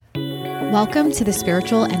Welcome to the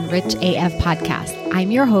Spiritual and Rich AF podcast.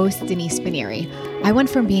 I'm your host, Denise Spinieri. I went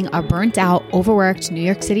from being a burnt out, overworked New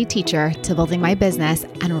York City teacher to building my business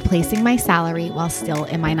and replacing my salary while still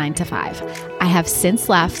in my 9-to-5. I have since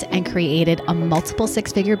left and created a multiple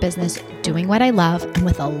six-figure business doing what I love and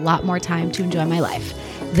with a lot more time to enjoy my life.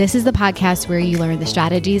 This is the podcast where you learn the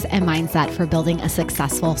strategies and mindset for building a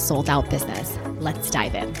successful sold-out business. Let's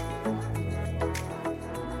dive in.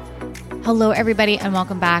 Hello, everybody, and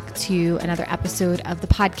welcome back to another episode of the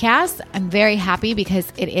podcast. I'm very happy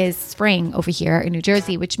because it is spring over here in New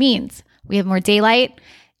Jersey, which means we have more daylight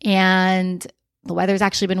and the weather's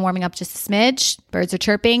actually been warming up just a smidge. Birds are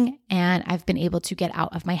chirping and I've been able to get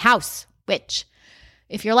out of my house, which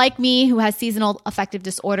if you're like me who has seasonal affective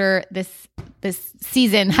disorder, this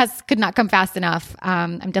season could not come fast enough.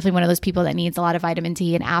 I'm definitely one of those people that needs a lot of vitamin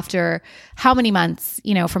D. And after how many months,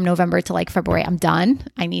 from November to like February, I'm done.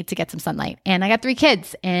 I need to get some sunlight. And I got 3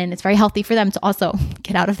 kids and it's very healthy for them to also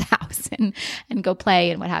get out of the house and go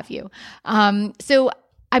play and what have you. So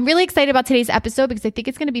I'm really excited about today's episode because I think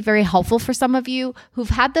it's going to be very helpful for some of you who've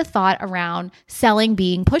had the thought around selling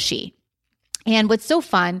being pushy. And what's so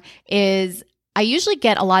fun is I usually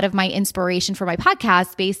get a lot of my inspiration for my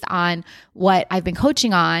podcast based on what I've been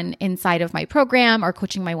coaching on inside of my program or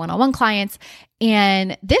coaching my one-on-one clients.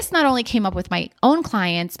 And this not only came up with my own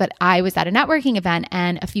clients, but I was at a networking event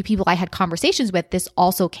and a few people I had conversations with, this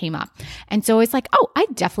also came up. And so it's like, oh, I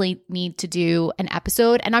definitely need to do an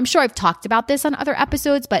episode. And I'm sure I've talked about this on other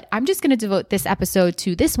episodes, but I'm just going to devote this episode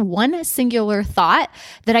to this one singular thought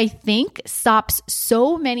that I think stops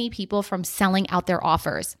so many people from selling out their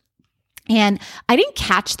offers. And I didn't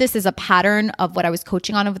catch this as a pattern of what I was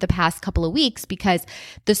coaching on over the past couple of weeks because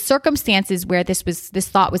the circumstances where this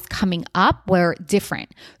thought was coming up were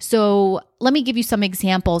different. So let me give you some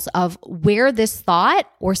examples of where this thought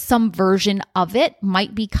or some version of it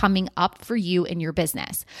might be coming up for you in your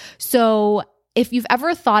business. So if you've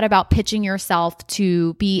ever thought about pitching yourself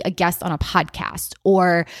to be a guest on a podcast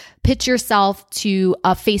or pitch yourself to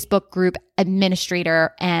a Facebook group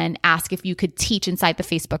administrator and ask if you could teach inside the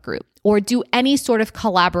Facebook group or do any sort of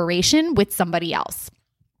collaboration with somebody else.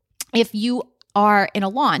 If you are in a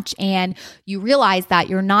launch and you realize that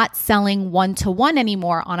you're not selling one-to-one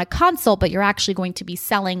anymore on a consult, but you're actually going to be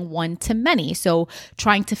selling one-to-many, so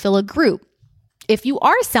trying to fill a group. If you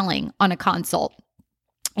are selling on a consult,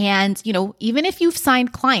 and, even if you've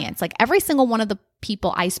signed clients, like every single one of the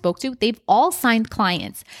people I spoke to, they've all signed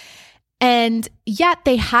clients. And yet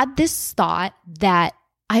they had this thought that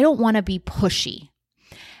I don't want to be pushy.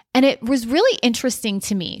 And it was really interesting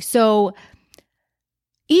to me. So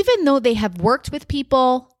even though they have worked with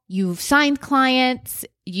people, you've signed clients,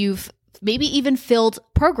 you've maybe even filled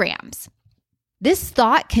programs, this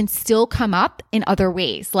thought can still come up in other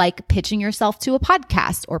ways, like pitching yourself to a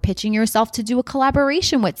podcast or pitching yourself to do a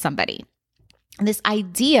collaboration with somebody. And this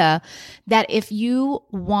idea that if you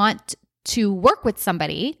want to work with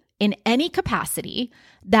somebody in any capacity,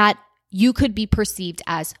 that you could be perceived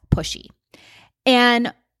as pushy.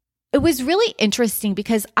 And it was really interesting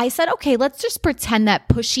because I said, okay, let's just pretend that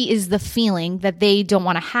pushy is the feeling that they don't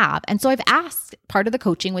want to have. And so I've asked, part of the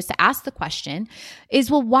coaching was to ask the question is,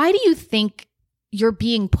 well, why do you think you're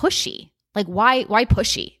being pushy? Like, why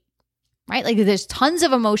pushy, right? Like there's tons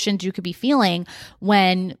of emotions you could be feeling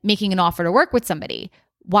when making an offer to work with somebody.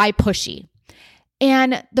 Why pushy?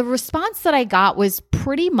 And the response that I got was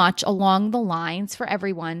pretty much along the lines for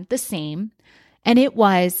everyone, the same. And it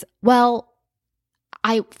was, well,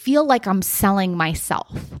 I feel like I'm selling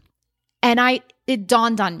myself. And it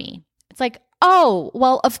dawned on me. It's like, oh,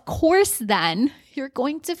 well, of course, then you're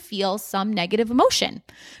going to feel some negative emotion,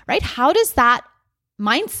 right? How does that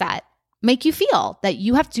mindset make you feel that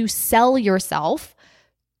you have to sell yourself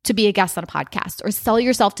to be a guest on a podcast or sell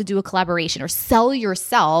yourself to do a collaboration or sell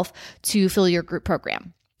yourself to fill your group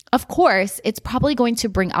program? Of course, it's probably going to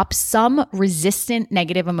bring up some resistant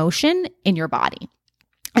negative emotion in your body.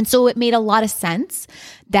 And so it made a lot of sense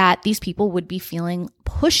that these people would be feeling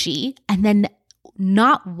pushy and then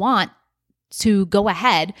not want to go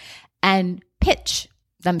ahead and pitch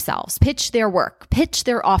themselves, pitch their work, pitch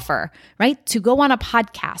their offer, right? To go on a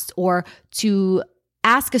podcast or to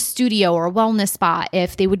ask a studio or a wellness spa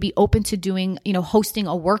if they would be open to doing, hosting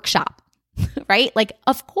a workshop, right? Like,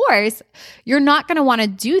 of course, you're not going to want to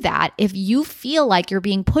do that if you feel like you're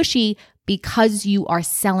being pushy because you are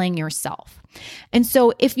selling yourself. And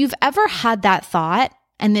so if you've ever had that thought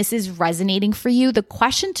and this is resonating for you, the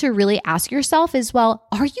question to really ask yourself is, well,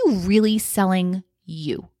 are you really selling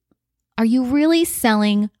you? Are you really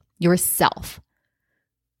selling yourself?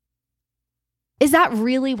 Is that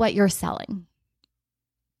really what you're selling?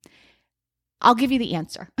 I'll give you the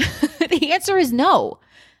answer. The answer is no.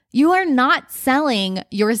 You are not selling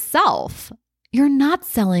yourself. You're not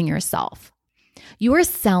selling yourself. You are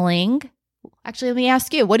selling. Actually, let me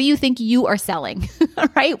ask you, what do you think you are selling,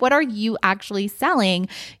 right? What are you actually selling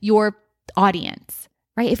your audience,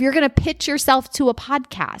 right? If you're going to pitch yourself to a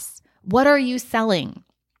podcast, what are you selling?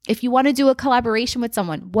 If you want to do a collaboration with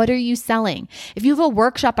someone, what are you selling? If you have a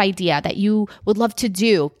workshop idea that you would love to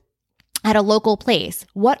do at a local place,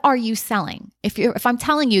 what are you selling? If I'm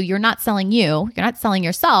telling you you're not selling you're not selling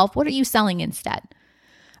yourself, what are you selling instead?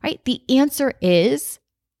 Right? The answer is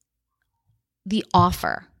the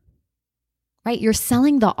offer. Right? You're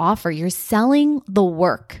selling the offer. You're selling the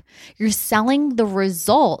work. You're selling the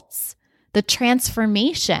results, the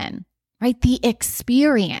transformation, right? The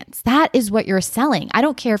experience. That is what you're selling. I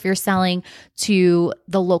don't care if you're selling to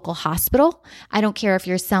the local hospital. I don't care if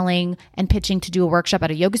you're selling and pitching to do a workshop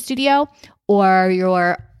at a yoga studio, or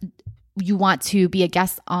you want to be a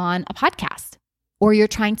guest on a podcast, or you're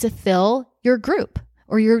trying to fill your group,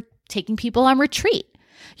 or you're taking people on retreat.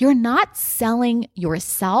 You're not selling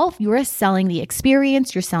yourself. You are selling the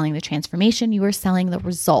experience. You're selling the transformation. You are selling the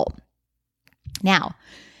result. Now,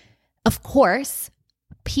 of course,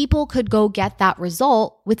 people could go get that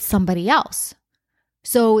result with somebody else.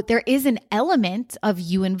 So there is an element of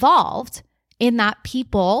you involved in that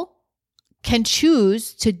people can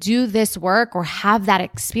choose to do this work or have that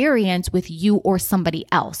experience with you or somebody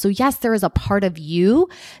else. So yes, there is a part of you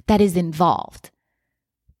that is involved.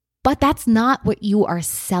 But that's not what you are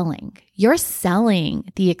selling. You're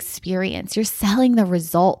selling the experience. You're selling the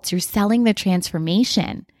results. You're selling the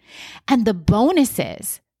transformation and the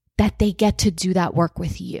bonuses that they get to do that work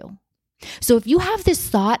with you. So if you have this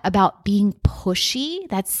thought about being pushy,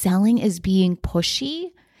 that selling is being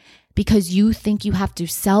pushy because you think you have to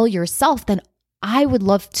sell yourself, then I would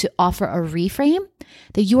love to offer a reframe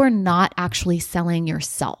that you are not actually selling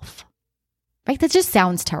yourself. Right? That just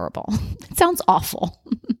sounds terrible. It sounds awful.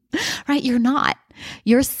 Right? You're not.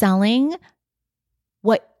 You're selling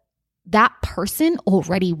what that person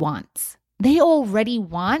already wants. They already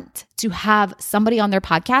want to have somebody on their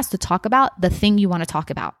podcast to talk about the thing you want to talk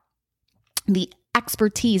about, the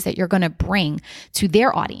expertise that you're going to bring to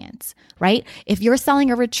their audience, right? If you're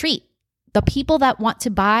selling a retreat, the people that want to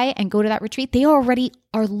buy and go to that retreat, they already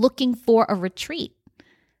are looking for a retreat.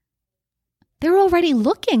 They're already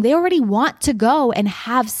looking. They already want to go and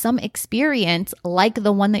have some experience like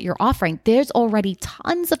the one that you're offering. There's already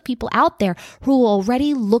tons of people out there who are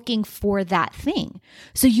already looking for that thing.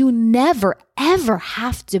 So you never, ever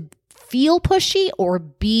have to feel pushy or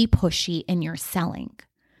be pushy in your selling.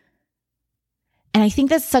 And I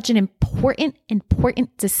think that's such an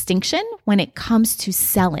important distinction when it comes to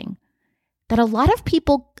selling. That a lot of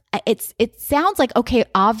people, it sounds like, okay,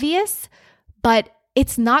 obvious, but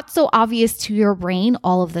it's not so obvious to your brain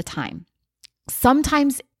all of the time.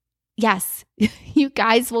 Sometimes, yes, you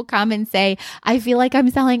guys will come and say, I feel like I'm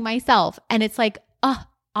selling myself. And it's like,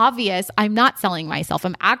 obvious, I'm not selling myself.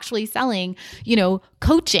 I'm actually selling,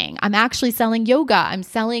 coaching. I'm actually selling yoga. I'm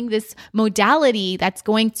selling this modality that's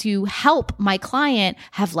going to help my client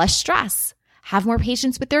have less stress, have more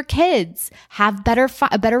patience with their kids, have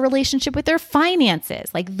a better relationship with their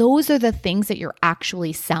finances. Like those are the things that you're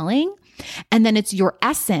actually selling. And then it's your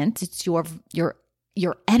essence, it's your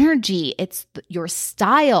energy, it's your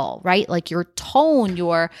style, right? Like your tone,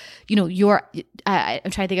 I'm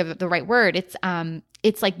trying to think of the right word.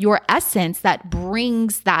 It's like your essence that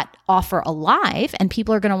brings that offer alive, and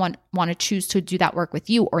people are going to want to choose to do that work with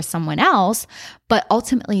you or someone else, but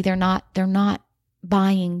ultimately they're not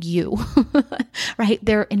buying you, right?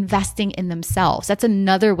 They're investing in themselves. That's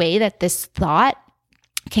another way that this thought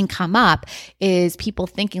can come up, is people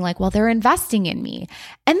thinking like, well, they're investing in me,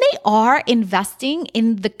 and they are investing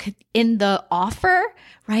in the offer,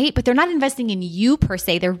 right? But they're not investing in you per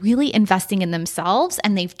se. They're really investing in themselves,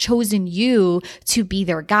 and they've chosen you to be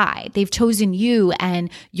their guide. They've chosen you and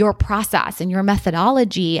your process and your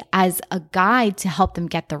methodology as a guide to help them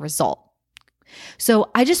get the result. So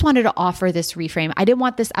I just wanted to offer this reframe. I didn't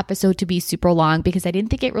want this episode to be super long because I didn't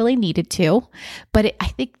think it really needed to, but I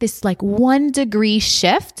think this 1 degree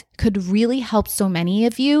shift could really help so many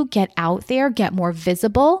of you get out there, get more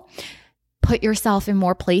visible, put yourself in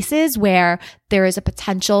more places where there is a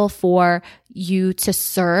potential for you to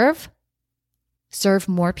serve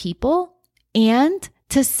more people, and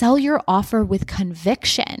to sell your offer with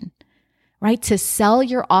conviction. Right? To sell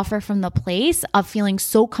your offer from the place of feeling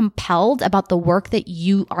so compelled about the work that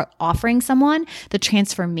you are offering someone, the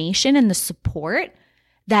transformation and the support,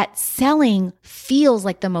 that selling feels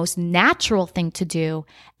like the most natural thing to do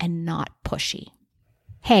and not pushy.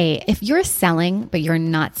 Hey, if you're selling, but you're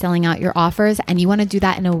not selling out your offers and you want to do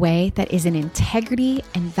that in a way that is in integrity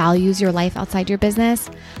and values your life outside your business,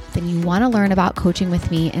 then you want to learn about coaching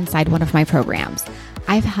with me inside one of my programs.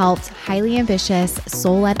 I've helped highly ambitious,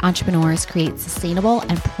 soul-led entrepreneurs create sustainable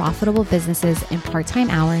and profitable businesses in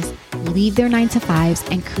part-time hours, leave their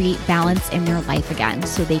 9-to-5s, and create balance in their life again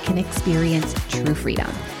so they can experience true freedom.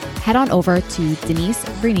 Head on over to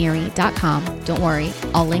denisevernieri.com. Don't worry,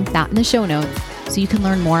 I'll link that in the show notes so you can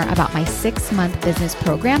learn more about my 6-month business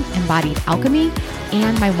program, Embodied Alchemy,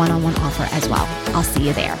 and my one-on-one offer as well. I'll see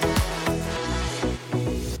you there.